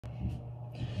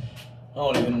I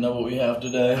don't even know what we have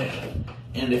today.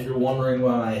 And if you're wondering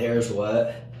why my hair's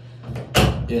wet,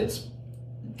 it's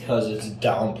because it's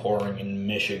downpouring in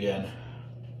Michigan.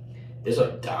 It's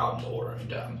like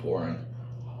downpouring.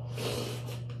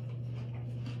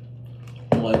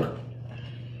 Like,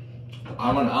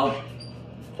 I went out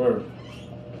for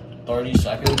 30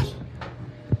 seconds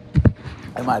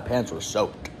and my pants were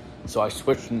soaked. So I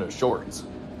switched into shorts.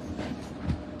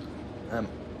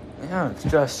 Yeah, it's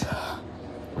just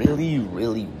really,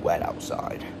 really wet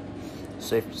outside.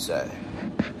 Safe to say.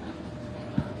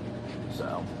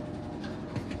 So,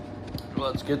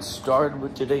 let's get started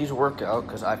with today's workout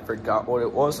because I forgot what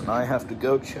it was and I have to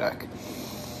go check.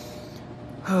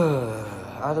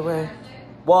 Either way.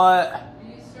 What?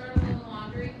 Did you start a load of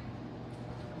laundry?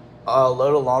 A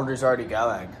load of laundry's already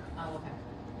going. Oh,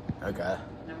 okay. Okay.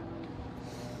 Never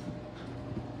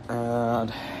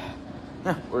mind. And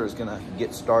yeah, we're just gonna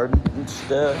get started and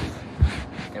stuff.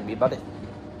 Gonna be about it.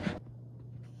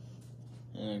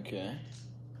 Okay.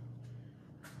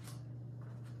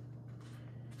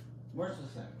 Where's the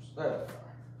things? There they are.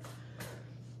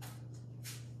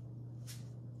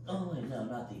 Oh wait, no,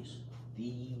 not these.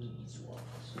 These ones.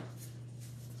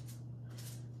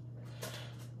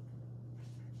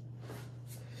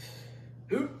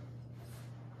 Oop.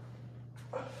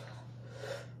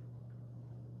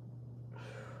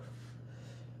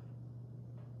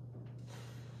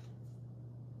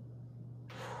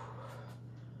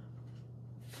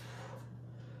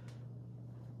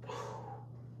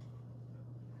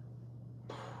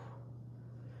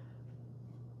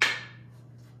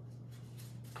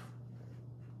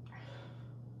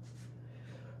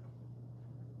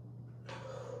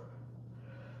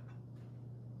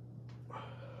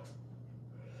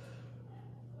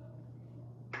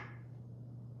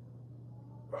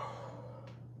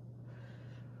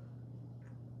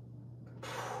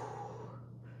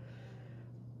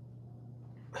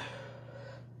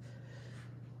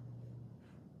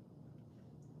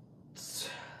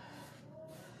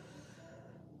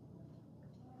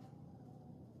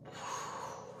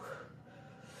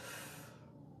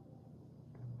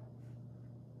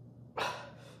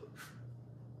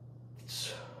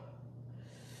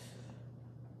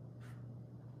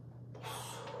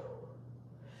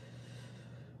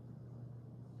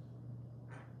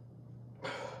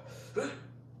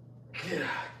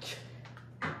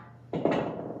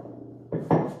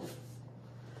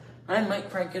 I might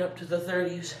crank it up to the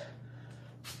 30s.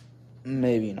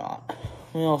 Maybe not.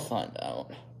 We'll find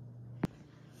out.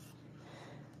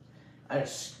 I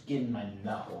just skinned my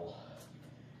knuckle.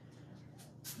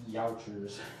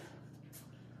 Youchers.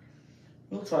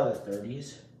 We'll try the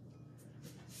 30s.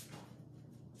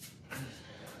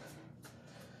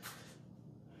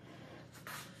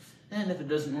 And if it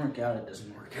doesn't work out, it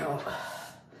doesn't work out.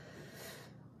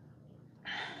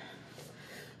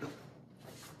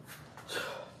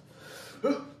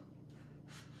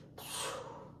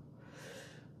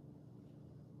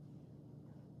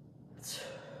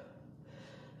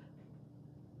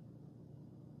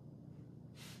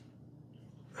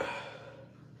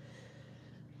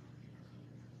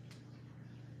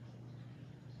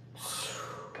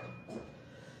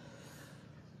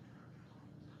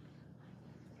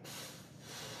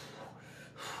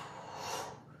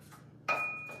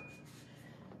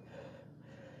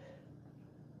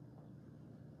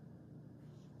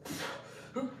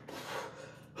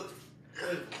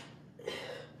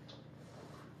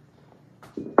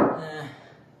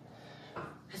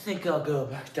 I think I'll go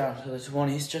back down to the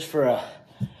 20s just for a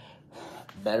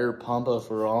better pump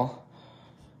overall.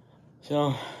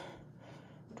 So,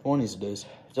 20s it is.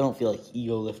 Don't feel like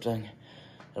ego lifting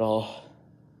at all.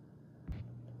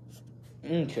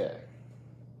 Okay.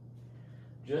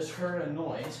 Just heard a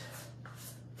noise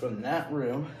from that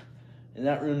room, and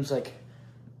that room's like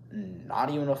not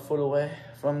even a foot away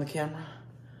from the camera.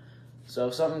 So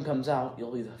if something comes out,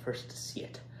 you'll be the first to see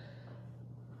it.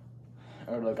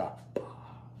 Or like a...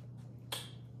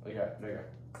 Okay, there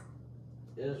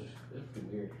you go. It's pretty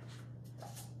weird.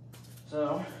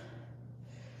 So,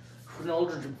 an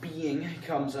older being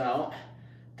comes out,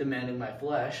 demanding my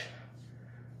flesh,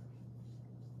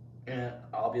 and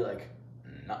I'll be like,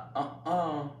 and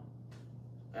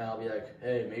I'll be like,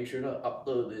 hey, make sure to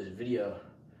upload this video,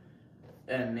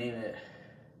 and name it,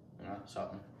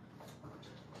 something.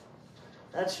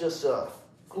 That's just a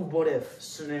what-if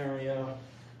scenario.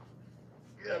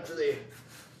 After they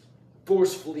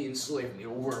forcefully enslaved me to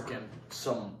work in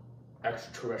some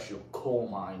extraterrestrial coal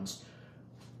mines.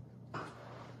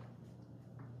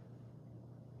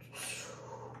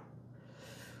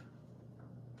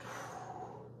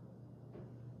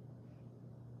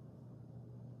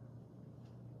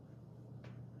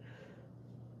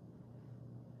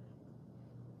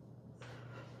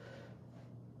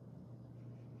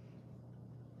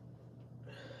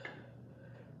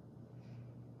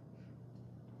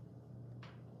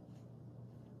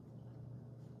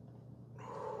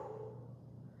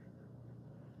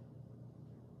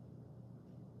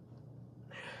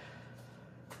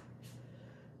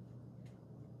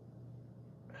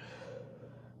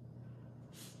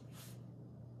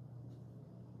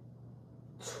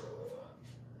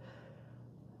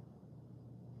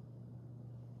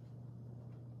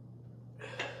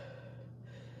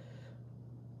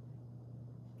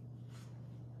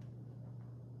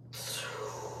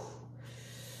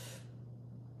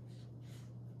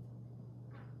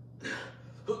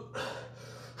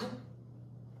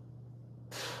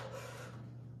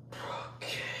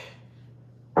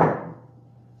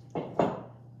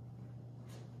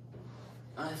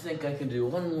 think I can do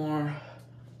one more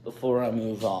before I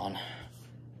move on.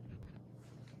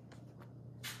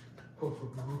 I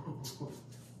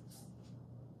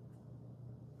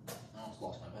almost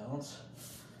lost my balance.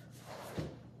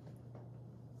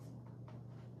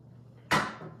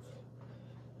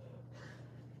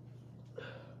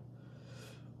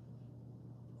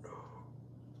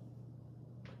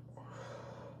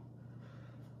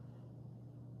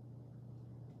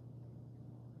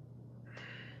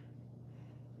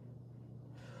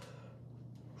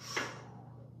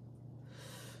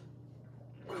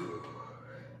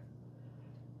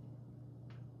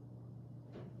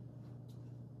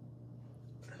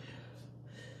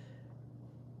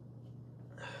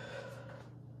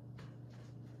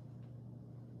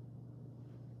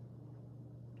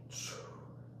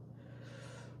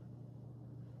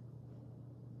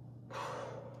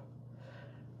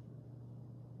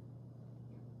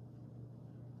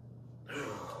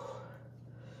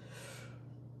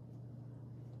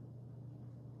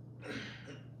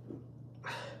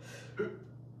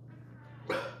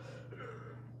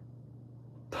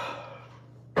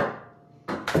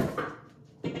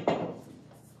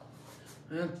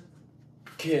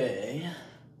 Okay.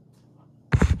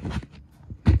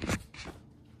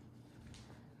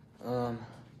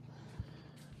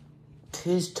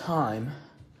 'Tis time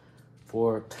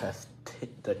for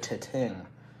the ting,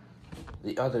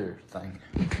 the other thing.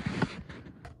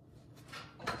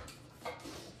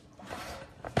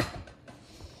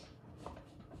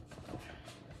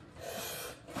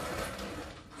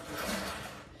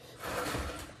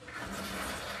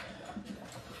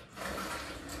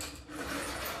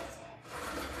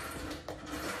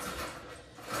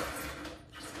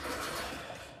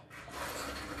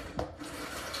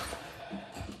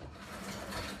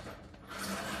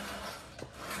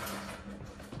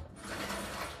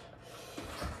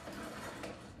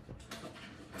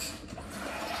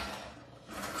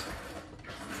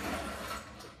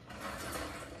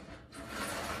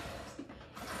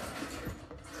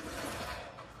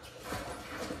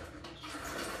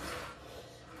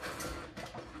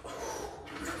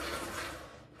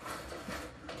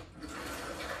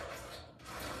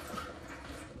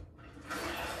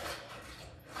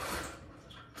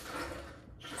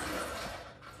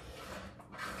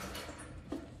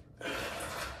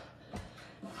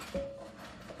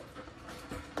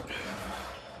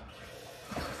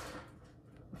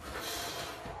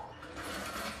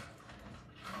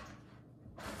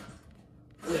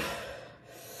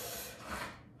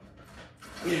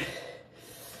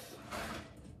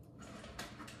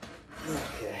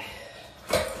 Okay.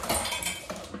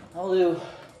 I'll do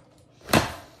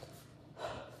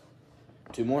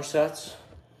 2 more sets.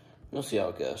 We'll see how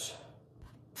it goes.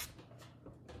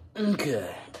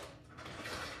 Okay.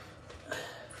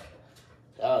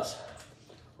 That was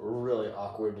really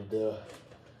awkward to do.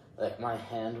 Like, my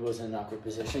hand was in an awkward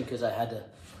position because I had to,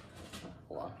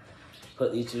 hold on,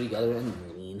 put these 2 together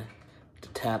and lean to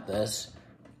tap this.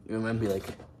 You remember, be like,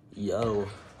 yo.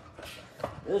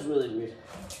 It was really weird.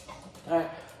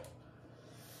 Alright.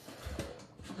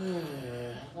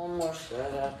 One more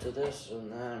set after this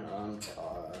and then I'm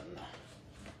done.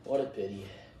 What a pity.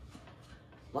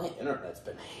 My internet's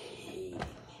been hating me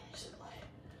recently.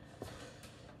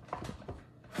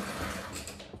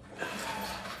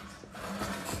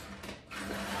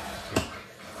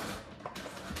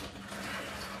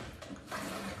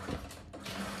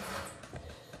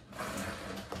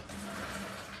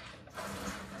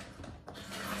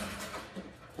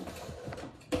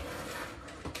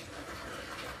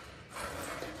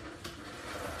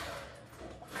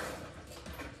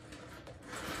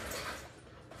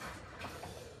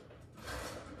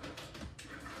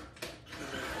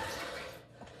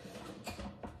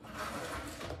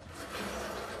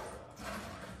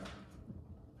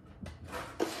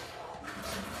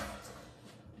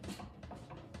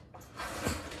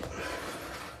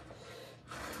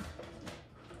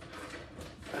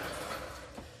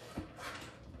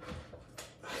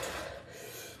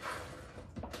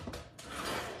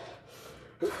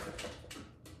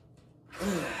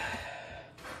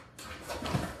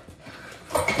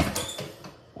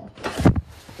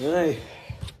 Hey.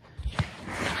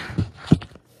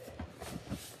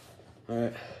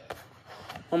 Alright.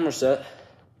 One more set.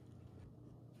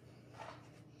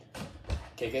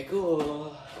 Okay,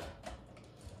 cool.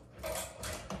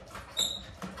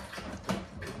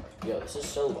 Yo, this is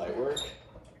so light work.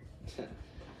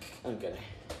 I'm kidding.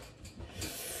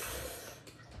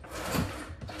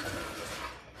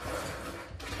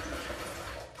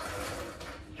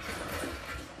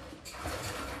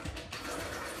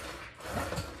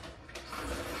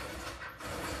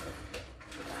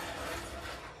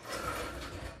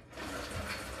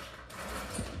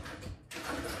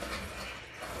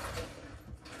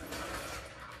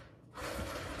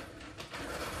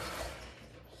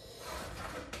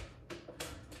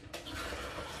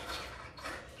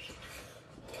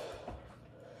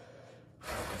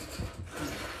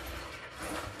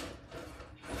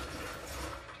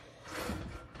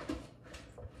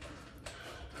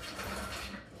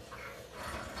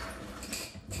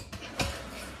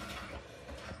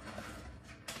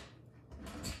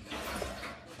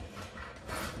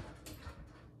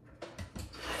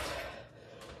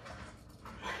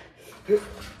 Okay.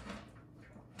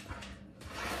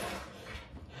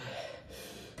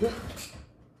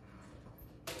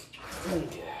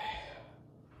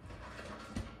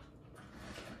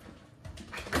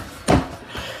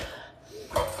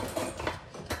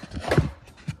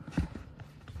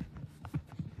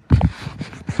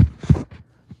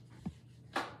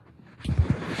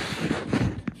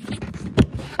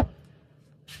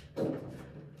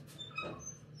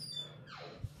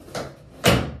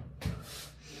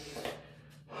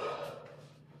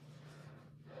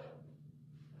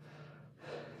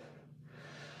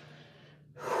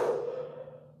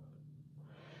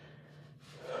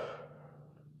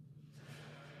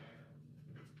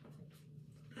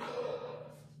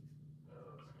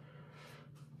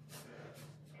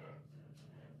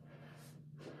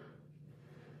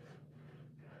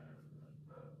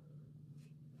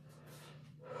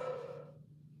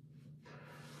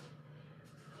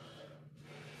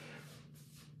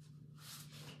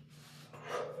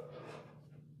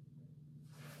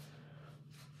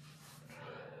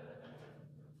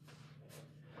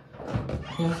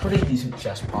 Yeah, pretty decent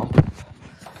chest pump.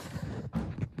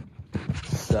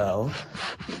 So,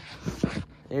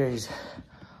 there's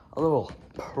a little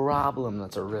problem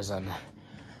that's arisen.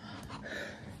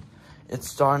 It's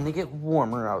starting to get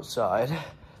warmer outside,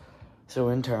 so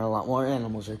in turn, a lot more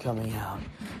animals are coming out.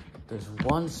 There's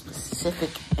one specific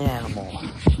animal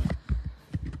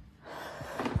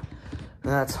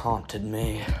that's haunted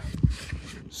me.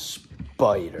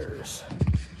 Spiders.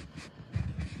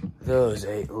 Those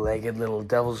 8-legged little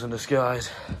devils in disguise.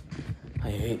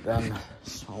 I hate them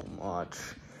so much.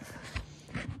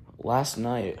 Last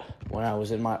night, when I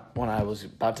was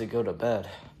about to go to bed,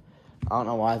 I don't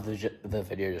know why the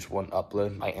video just wouldn't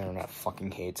upload. My internet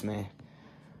fucking hates me.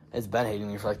 It's been hating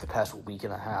me for like the past week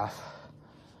and a half.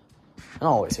 It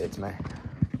always hates me.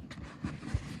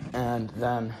 And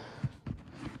then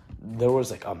there was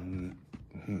like a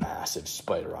massive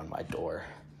spider on my door.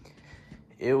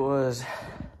 It was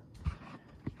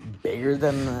bigger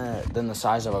than the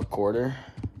size of a quarter.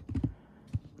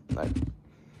 Like,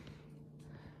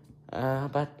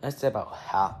 but I'd say about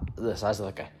half the size of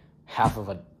like a half of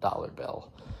a dollar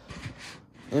bill.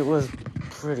 It was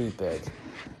pretty big.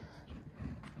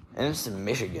 And it's in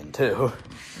Michigan too.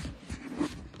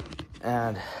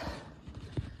 And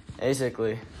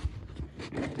basically,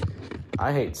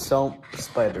 I hate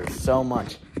spiders so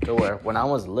much to where when I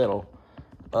was little,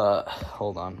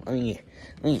 hold on, let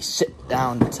me sit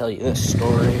down to tell you this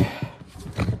story.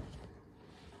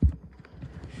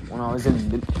 When I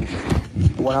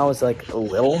was like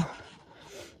little,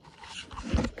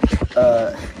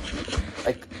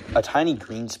 like a tiny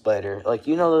green spider, like,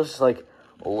 you know those like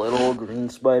little green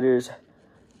spiders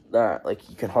that like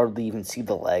you can hardly even see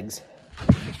the legs?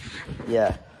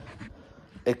 Yeah.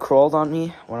 It crawled on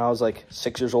me when I was like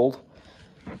 6 years old,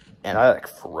 and I like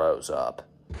froze up.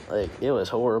 Like, it was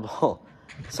horrible.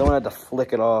 Someone had to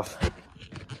flick it off.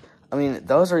 I mean,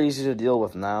 those are easy to deal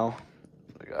with now.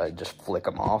 Like, I just flick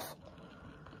them off.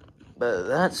 But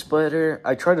that spider,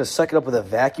 I tried to suck it up with a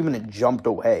vacuum and it jumped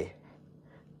away.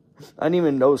 I didn't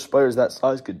even know spiders that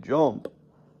size could jump.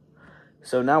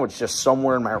 So now it's just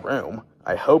somewhere in my room.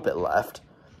 I hope it left.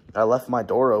 I left my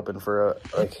door open for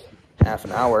like half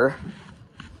an hour.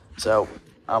 So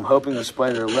I'm hoping the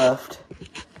spider left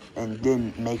and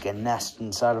didn't make a nest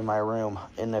inside of my room.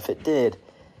 And if it did,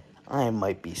 I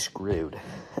might be screwed.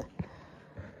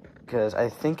 Because I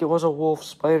think it was a wolf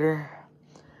spider.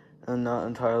 I'm not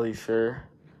entirely sure.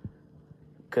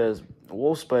 Because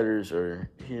wolf spiders are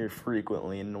here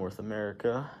frequently in North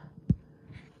America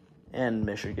and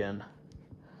Michigan.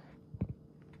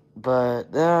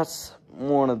 But that's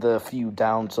one of the few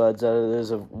downsides that it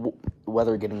is of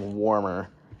weather getting warmer.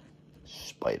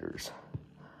 Spiders.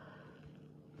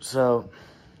 So,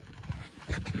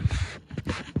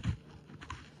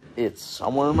 it's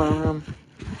somewhere in my room.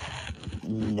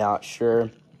 Not sure.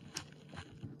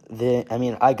 I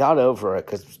mean, I got over it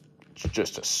because it's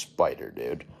just a spider,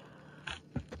 dude.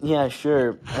 Yeah,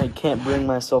 sure, I can't bring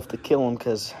myself to kill him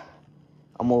because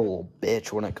I'm a little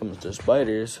bitch when it comes to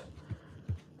spiders.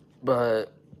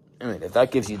 But, I mean, if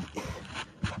that gives you...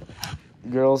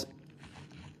 Girls,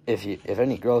 if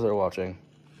any girls are watching,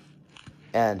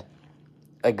 and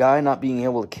a guy not being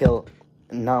able to kill,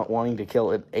 not wanting to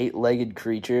kill an 8-legged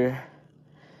creature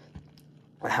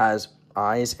has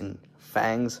eyes and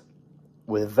fangs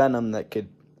with venom that could,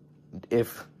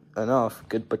 if enough,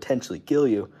 could potentially kill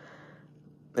you.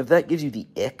 If that gives you the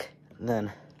ick,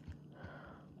 then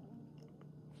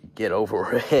get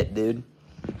over it, dude.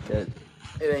 'Cause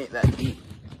it ain't that deep.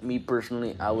 Me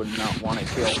personally, I would not want to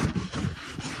kill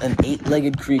an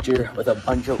 8-legged creature with a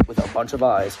bunch of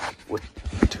eyes with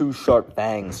 2 sharp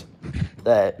fangs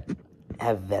that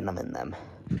have venom in them.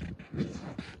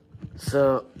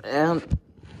 So, and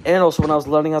also when I was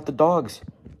letting out the dogs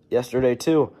yesterday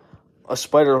too, a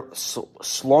spider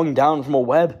slung down from a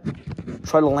web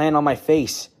tried to land on my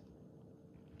face.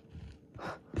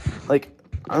 Like,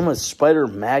 I'm a spider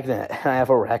magnet and I have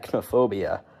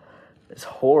arachnophobia. It's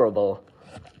horrible.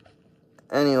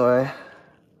 Anyway,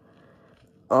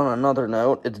 on another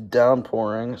note, it's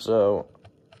downpouring, so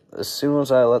as soon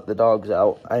as I let the dogs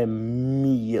out, I'm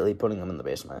immediately putting them in the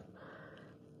basement.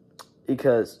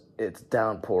 Because it's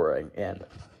downpouring and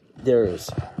there's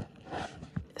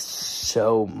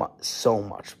so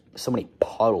many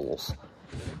puddles.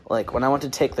 Like, when I went to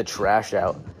take the trash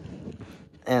out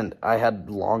and I had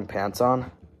long pants on,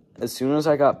 as soon as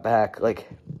I got back, like,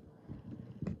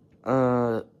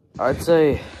 I'd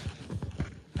say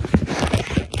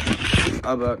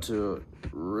about to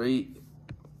I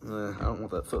don't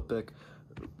want that foot pick,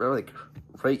 like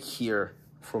right here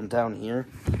from down here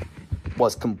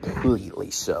was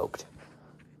completely soaked.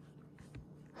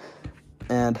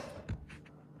 And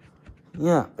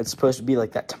yeah, it's supposed to be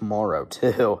like that tomorrow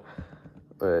too,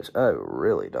 which I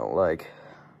really don't like.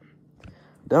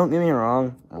 Don't get me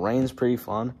wrong, rain's pretty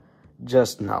fun,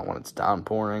 just not when it's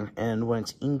downpouring and when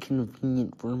it's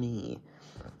inconvenient for me.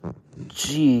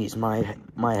 Jeez, my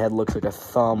head looks like a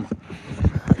thumb.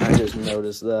 I just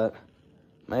noticed that.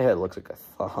 My head looks like a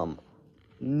thumb.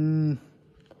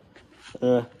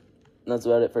 That's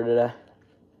about it for today.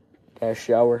 Gotta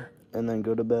shower and then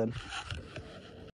go to bed.